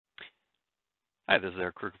Hi, this is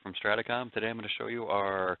Eric Kruger from StrataCom. Today I'm going to show you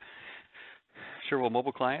our Cherwell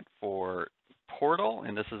mobile client for Portal,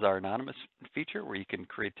 and this is our anonymous feature where you can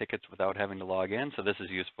create tickets without having to log in. So this is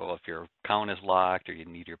useful if your account is locked or you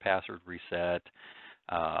need your password reset,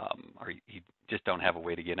 or you just don't have a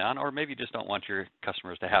way to get on, or maybe you just don't want your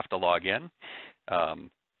customers to have to log in.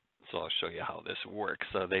 So I'll show you how this works.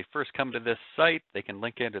 So they first come to this site, they can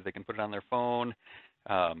link it or they can put it on their phone.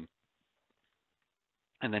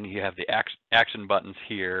 And then you have the action buttons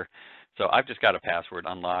here. So I've just got a password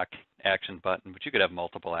unlock action button, but you could have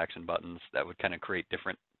multiple action buttons that would kind of create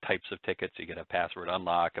different types of tickets. You get a password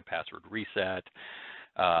unlock, a password reset,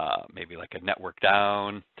 maybe like a network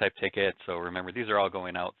down type ticket. So remember, these are all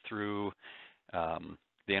going out through the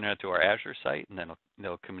internet to our Azure site, and then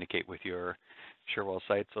they'll communicate with your Cherwell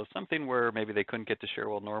site. So something where maybe they couldn't get to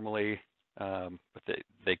Cherwell normally, but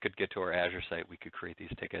they could get to our Azure site, we could create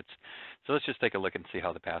these tickets. So let's just take a look and see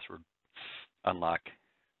how the password unlock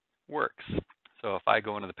works. So if I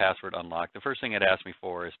go into the password unlock, the first thing it asks me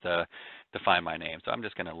for is to find my name. So I'm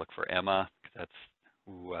just going to look for Emma, because that's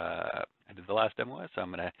who I did the last demo with. So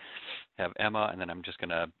I'm going to have Emma, and then I'm just going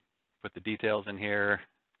to put the details in here.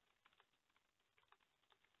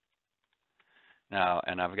 Now,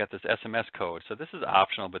 and I've got this SMS code. So this is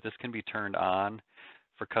optional, but this can be turned on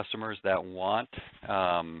for customers that want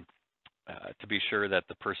to be sure that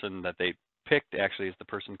the person that they picked actually is the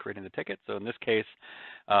person creating the ticket. So in this case,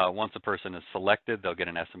 once a person is selected, they'll get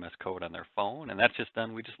an SMS code on their phone, and that's just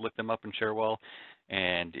done. We just look them up in Cherwell,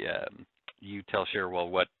 and you tell Cherwell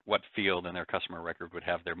what field in their customer record would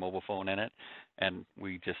have their mobile phone in it, and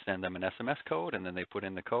we just send them an SMS code, and then they put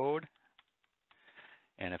in the code.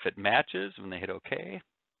 And if it matches, when they hit OK,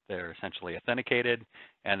 they're essentially authenticated,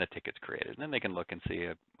 and the ticket's created. And then they can look and see,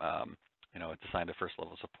 it's assigned to first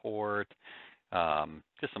level support,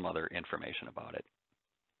 just some other information about it.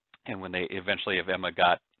 And when they eventually, if Emma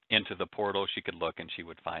got into the portal, she could look and she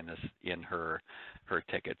would find this in her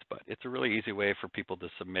tickets. But it's a really easy way for people to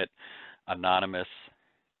submit anonymous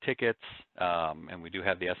tickets, and we do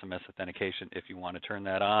have the SMS authentication if you want to turn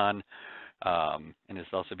that on. And this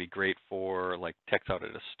also be great for like techs out at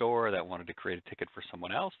a store that wanted to create a ticket for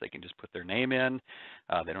someone else. They can just put their name in.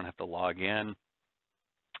 They don't have to log in.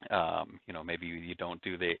 Maybe you don't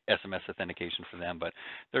do the SMS authentication for them, but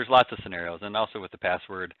there's lots of scenarios. And also with the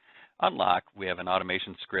password unlock, we have an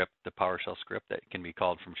automation script, the PowerShell script that can be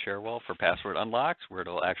called from Cherwell for password unlocks, where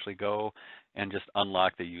it'll actually go and just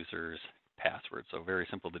unlock the user's password. So very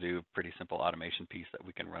simple to do, pretty simple automation piece that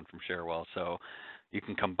we can run from Cherwell. So you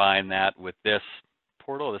can combine that with this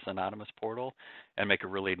portal, this anonymous portal, and make a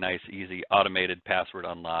really nice, easy, automated password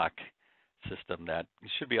unlock system that you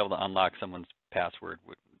should be able to unlock someone's password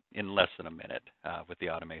in less than a minute with the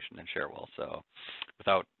automation in Cherwell, so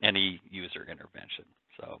without any user intervention.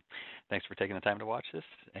 So thanks for taking the time to watch this,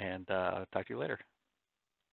 and talk to you later.